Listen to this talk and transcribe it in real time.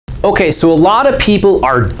Okay, so a lot of people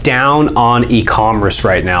are down on e-commerce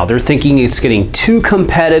right now. They're thinking it's getting too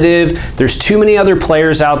competitive, there's too many other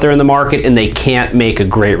players out there in the market, and they can't make a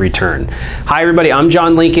great return. Hi everybody, I'm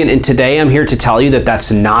John Lincoln, and today I'm here to tell you that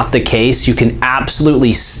that's not the case. You can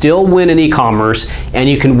absolutely still win in e-commerce, and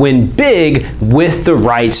you can win big with the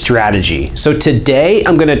right strategy. So today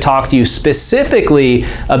I'm going to talk to you specifically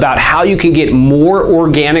about how you can get more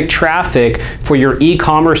organic traffic for your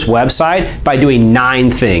e-commerce website by doing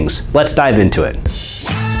 9 things. Let's dive into it.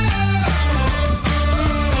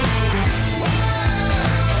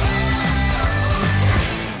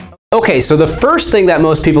 Okay, so the first thing that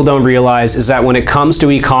most people don't realize is that when it comes to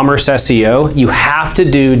e-commerce SEO, you have to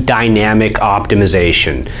do dynamic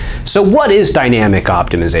optimization. So what is dynamic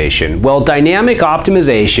optimization? Well, dynamic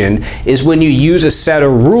optimization is when you use a set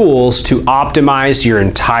of rules to optimize your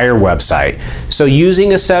entire website. So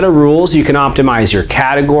using a set of rules, you can optimize your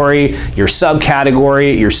category, your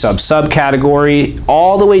subcategory, your sub-subcategory,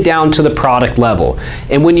 all the way down to the product level.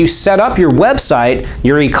 And when you set up your website,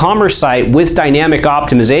 your e-commerce site with dynamic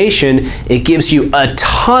optimization, it gives you a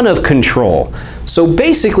ton of control. So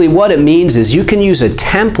basically what it means is you can use a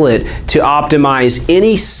template to optimize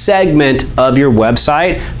any segment of your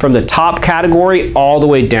website from the top category all the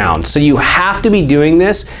way down. So you have to be doing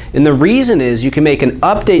this, and the reason is you can make an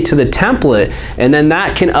update to the template, and then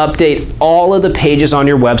that can update all of the pages on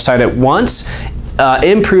your website at once,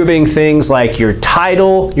 improving things like your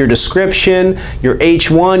title, your description, your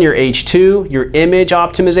H1, your H2, your image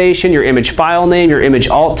optimization, your image file name, your image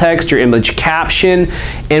alt text, your image caption.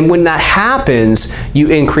 And when that happens,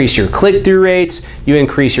 you increase your click-through rates, you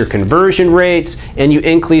increase your conversion rates, and you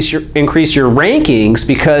increase your rankings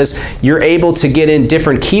because you're able to get in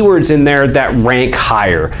different keywords in there that rank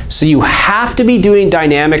higher. So you have to be doing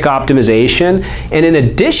dynamic optimization, and in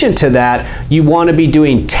addition to that, you want to be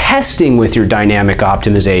doing testing with your dynamic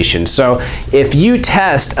optimization. So if you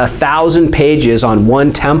test 1,000 pages on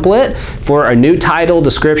one template for a new title,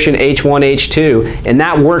 description, H1, H2, and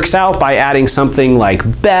that works out by adding something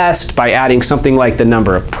like best, by adding something like the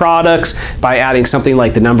number of products, by adding something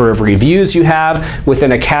like the number of reviews you have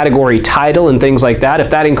within a category title and things like that, if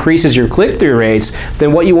that increases your click-through rates,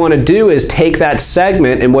 then what you want to do is take that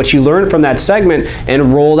segment and what you learn from that segment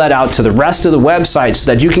and roll that out to the rest of the website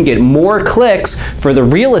so that you can get more clicks for the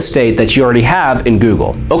real estate that you already have in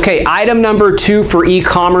Google. Okay, item number 2 for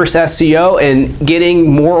e-commerce SEO and getting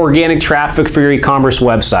more organic traffic for your e-commerce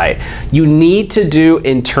website. You need to do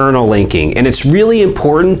internal linking, and it's really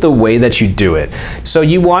important the way that you do it. So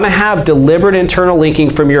you want to have deliberate internal linking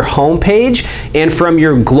from your home page and from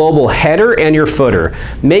your global header and your footer.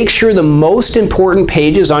 Make sure the most important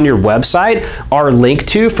pages on your website are linked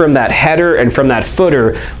to from that header and from that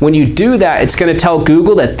footer. When you do that, it's going to tell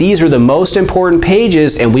Google that these are the most important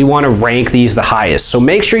pages and we want to rank these the highest. So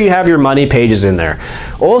make sure you have your money pages in there.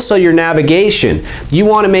 Also, your navigation. You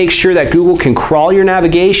want to make sure that Google can crawl your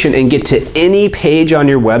navigation and get to any page on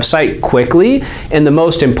your website quickly, and the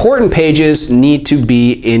most important pages need to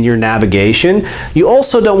be in your navigation. You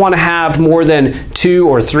also don't want to have more than 200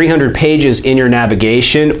 or 300 pages in your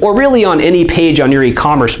navigation, or really on any page on your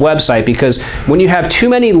e-commerce website, because when you have too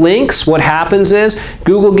many links, what happens is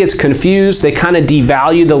Google gets confused. They kind of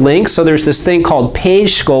devalue the links. So there's this thing called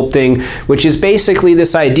page sculpting, which is basically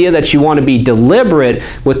this idea that you want to be deliberate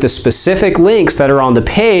with the specific links that are on the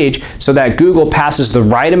page so that Google passes the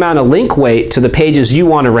right amount of link weight to the pages you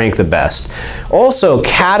want to rank the best. Also,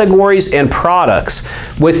 categories and products.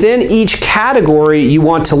 Within each category, you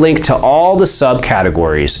want to link to all the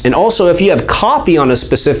subcategories. And also, if you have copy on a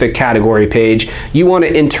specific category page, you want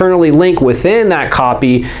to internally link within that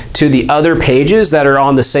copy to the other pages that are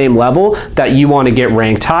on the same level that you want to get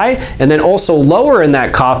ranked high. And then also lower in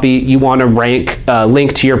that copy, you want to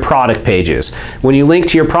link to your product pages. When you link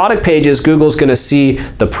to your product pages, Google's going to see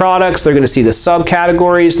the products, they're going to see the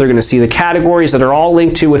subcategories, they're going to see the categories that are all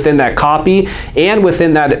linked to within that copy and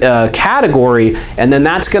within that category, and then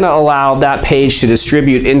that's going to allow that page to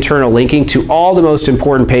distribute internal linking to all the most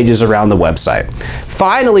important pages around the website.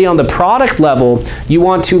 Finally, on the product level, you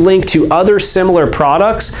want to link to other similar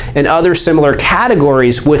products and other similar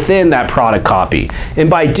categories within that product copy. And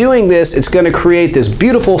by doing this, it's going to create this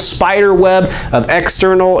beautiful spider web of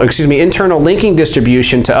internal linking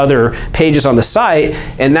distribution to other pages on the site,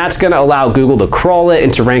 and that's going to allow Google to crawl it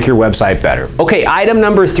and to rank your website better. Okay, item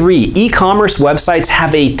number 3, e-commerce websites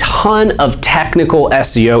have a ton of technical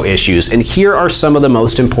SEO issues, and here are some of the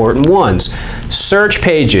most important ones. Search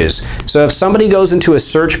pages. So if somebody goes into a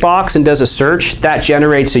search box and does a search, that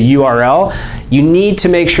generates a URL. You need to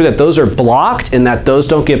make sure that those are blocked and that those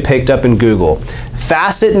don't get picked up in Google.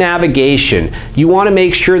 Facet navigation. You want to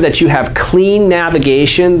make sure that you have clean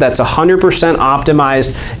navigation that's 100%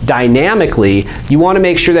 optimized dynamically. You want to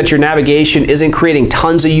make sure that your navigation isn't creating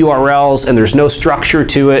tons of URLs and there's no structure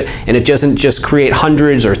to it, and it doesn't just create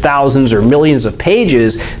hundreds or thousands or millions of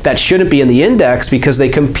pages that shouldn't be in the index because they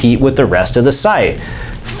compete with the rest of the site.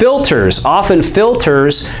 Filters. Often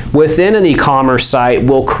filters within an e-commerce site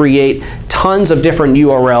will create tons of different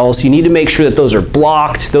URLs. You need to make sure that those are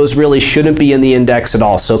blocked. Those really shouldn't be in the index at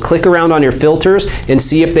all. So click around on your filters and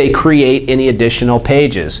see if they create any additional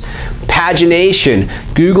pages. Pagination.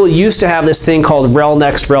 Google used to have this thing called rel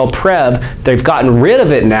next, rel prev. They've gotten rid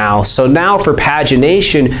of it now. So now for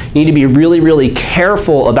pagination, you need to be really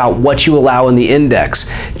careful about what you allow in the index.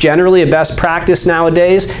 Generally, a best practice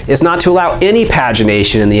nowadays is not to allow any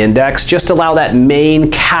pagination in the index, just allow that main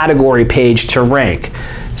category page to rank.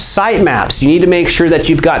 Sitemaps. You need to make sure that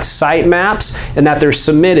you've got sitemaps and that they're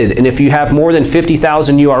submitted. And if you have more than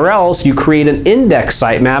 50,000 URLs, you create an index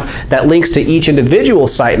sitemap that links to each individual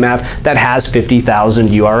sitemap that has 50,000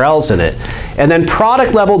 URLs in it. And then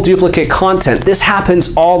product level duplicate content. This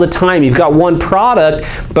happens all the time. You've got one product,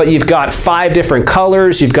 but you've got 5 different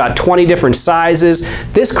colors, you've got 20 different sizes.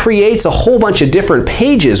 This creates a whole bunch of different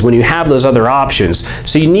pages when you have those other options.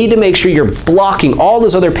 So you need to make sure you're blocking all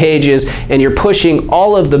those other pages and you're pushing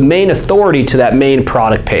all of the main authority to that main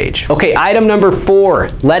product page. Okay, item number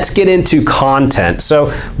 4, let's get into content.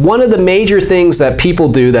 So one of the major things that people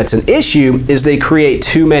do that's an issue is they create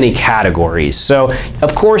too many categories. So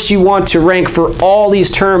of course you want to rank for all these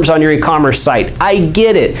terms on your e-commerce site. I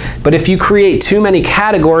get it, but if you create too many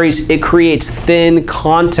categories, it creates thin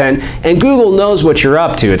content, and Google knows what you're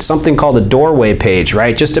up to. It's something called a doorway page,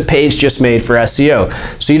 right? Just a page just made for SEO.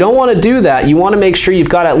 So you don't want to do that. You want to make sure you've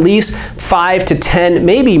got at least 5 to 10,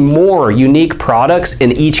 maybe more unique products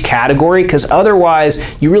in each category, because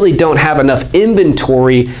otherwise you really don't have enough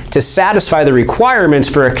inventory to satisfy the requirements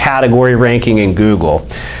for a category ranking in Google.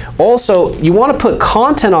 Also, you want to put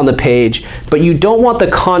content on the page, but you don't want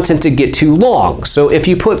the content to get too long. So if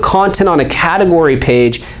you put content on a category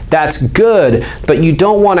page, that's good, but you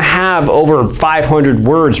don't want to have over 500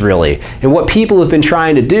 words really. And what people have been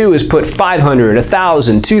trying to do is put 500,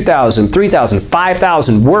 1,000, 2,000, 3,000,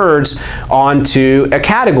 5,000 words onto a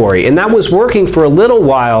category. And that was working for a little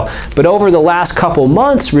while, but over the last couple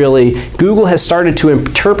months really, Google has started to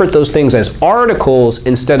interpret those things as articles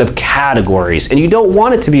instead of categories. And you don't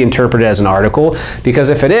want it to be interpreted as an article, because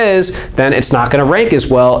if it is, then it's not going to rank as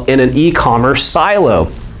well in an e-commerce silo.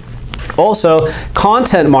 Also,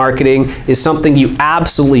 content marketing is something you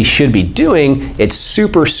absolutely should be doing. It's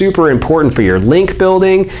super important for your link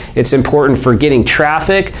building. It's important for getting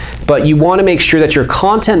traffic, but you want to make sure that your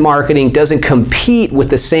content marketing doesn't compete with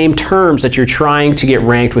the same terms that you're trying to get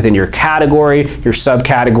ranked within your category, your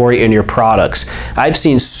subcategory, and your products. I've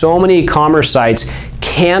seen so many e-commerce sites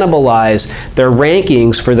cannibalize their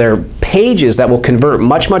rankings for their pages that will convert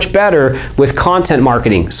much better with content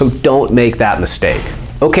marketing. So don't make that mistake.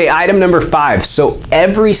 Okay, item number 5. So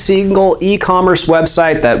every single e-commerce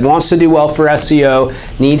website that wants to do well for SEO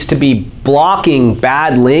needs to be blocking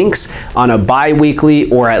bad links on a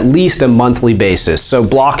bi-weekly or at least a monthly basis. So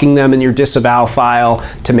blocking them in your disavow file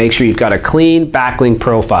to make sure you've got a clean backlink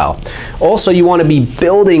profile. Also, you want to be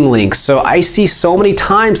building links. So I see so many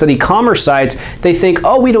times that e-commerce sites, they think,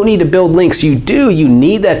 oh, we don't need to build links. You do. You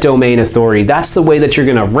need that domain authority. That's the way that you're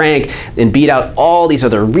going to rank and beat out all these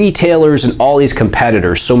other retailers and all these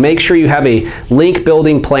competitors. So make sure you have a link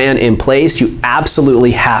building plan in place. You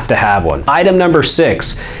absolutely have to have one. Item number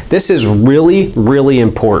 6. This is really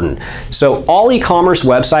important. So all e-commerce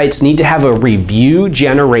websites need to have a review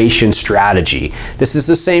generation strategy. This is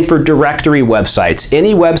the same for directory websites.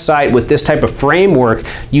 Any website with this type of framework,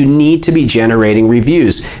 you need to be generating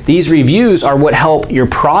reviews. These reviews are what help your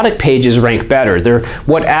product pages rank better. They're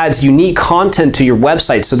what adds unique content to your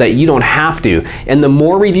website so that you don't have to. And the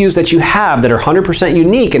more reviews that you have that are 100%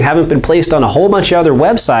 unique and haven't been placed on a whole bunch of other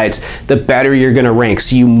websites, the better you're going to rank.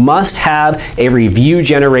 So you must have a review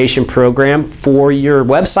generation program for your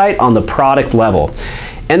website on the product level.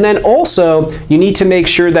 And then also, you need to make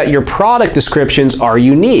sure that your product descriptions are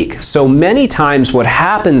unique. So many times what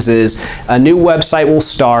happens is a new website will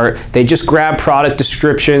start, they just grab product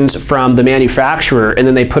descriptions from the manufacturer and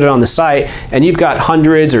then they put it on the site, and you've got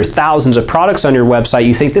hundreds or thousands of products on your website.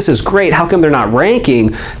 You think, this is great, how come they're not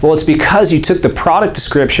ranking? Well, it's because you took the product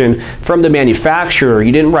description from the manufacturer,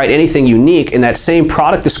 you didn't write anything unique, and that same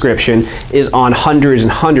product description is on hundreds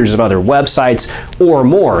and hundreds of other websites or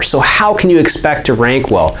more. So how can you expect to rank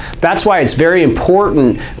well? well. That's why it's very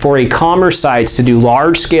important for e-commerce sites to do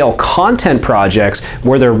large-scale content projects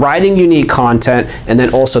where they're writing unique content and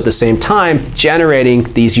then also at the same time generating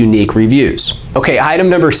these unique reviews. Okay, item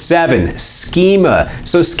number 7, schema.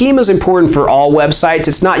 So schema is important for all websites.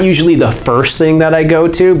 It's not usually the first thing that I go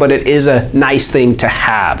to, but it is a nice thing to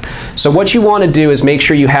have. So what you want to do is make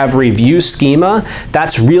sure you have review schema.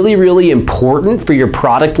 That's really, really important for your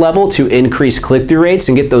product level to increase click-through rates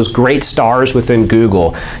and get those great stars within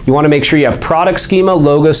Google. You want to make sure you have product schema,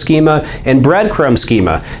 logo schema, and breadcrumb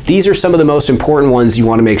schema. These are some of the most important ones you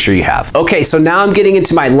want to make sure you have. Okay, so now I'm getting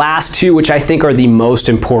into my last 2, which I think are the most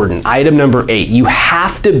important. Item number 8. You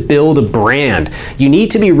have to build a brand. You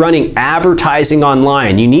need to be running advertising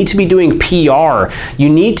online. You need to be doing PR. You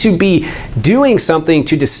need to be doing something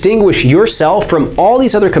to distinguish yourself from all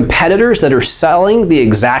these other competitors that are selling the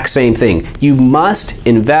exact same thing. You must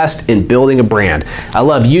invest in building a brand. I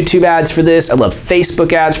love YouTube ads for this. I love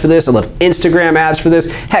Facebook ads for this. I love Instagram ads for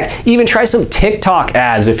this. Heck, even try some TikTok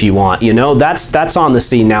ads if you want. You know, that's on the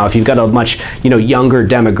scene now if you've got a much, younger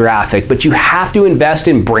demographic. But you have to invest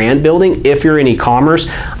in brand building if you're in e-commerce.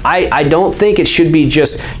 I don't think it should be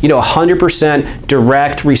just 100%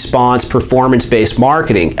 direct response performance-based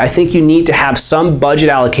marketing. I think you need to have some budget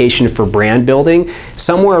allocation for brand building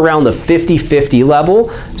somewhere around the 50-50 level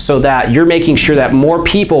so that you're making sure that more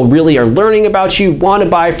people really are learning about you, want to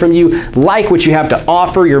buy from you, like what you have to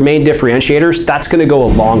offer, your main differentiators. That's going to go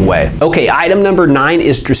a long way. Okay, item number 9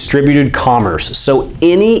 is distributed commerce. So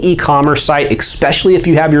any e-commerce site, especially if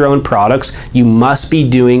you have your own products, you must be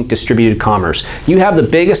doing distributed commerce. You have the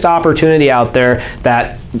biggest opportunity out there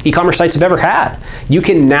that e-commerce sites have ever had. You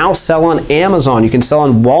can now sell on Amazon, you can sell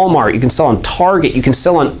on Walmart, you can sell on Target, you can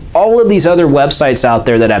sell on all of these other websites out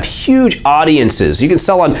there that have huge audiences. You can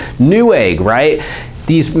sell on Newegg, right?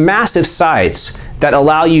 These massive sites that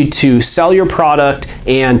allow you to sell your product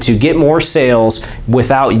and to get more sales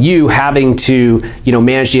without you having to,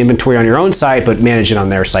 manage the inventory on your own site, but manage it on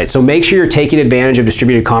their site. So make sure you're taking advantage of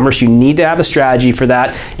distributed commerce. You need to have a strategy for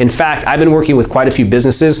that. In fact, I've been working with quite a few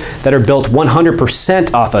businesses that are built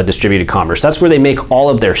 100% off of distributed commerce. That's where they make all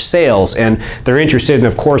of their sales, and they're interested in,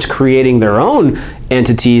 of course, creating their own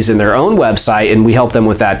entities and their own website, and we help them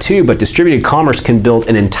with that too, but distributed commerce can build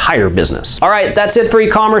an entire business. All right, that's it for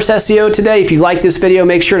e-commerce SEO today. If you like this video,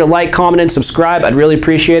 make sure to like, comment, and subscribe. I'd really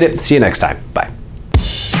appreciate it. See you next time. Bye.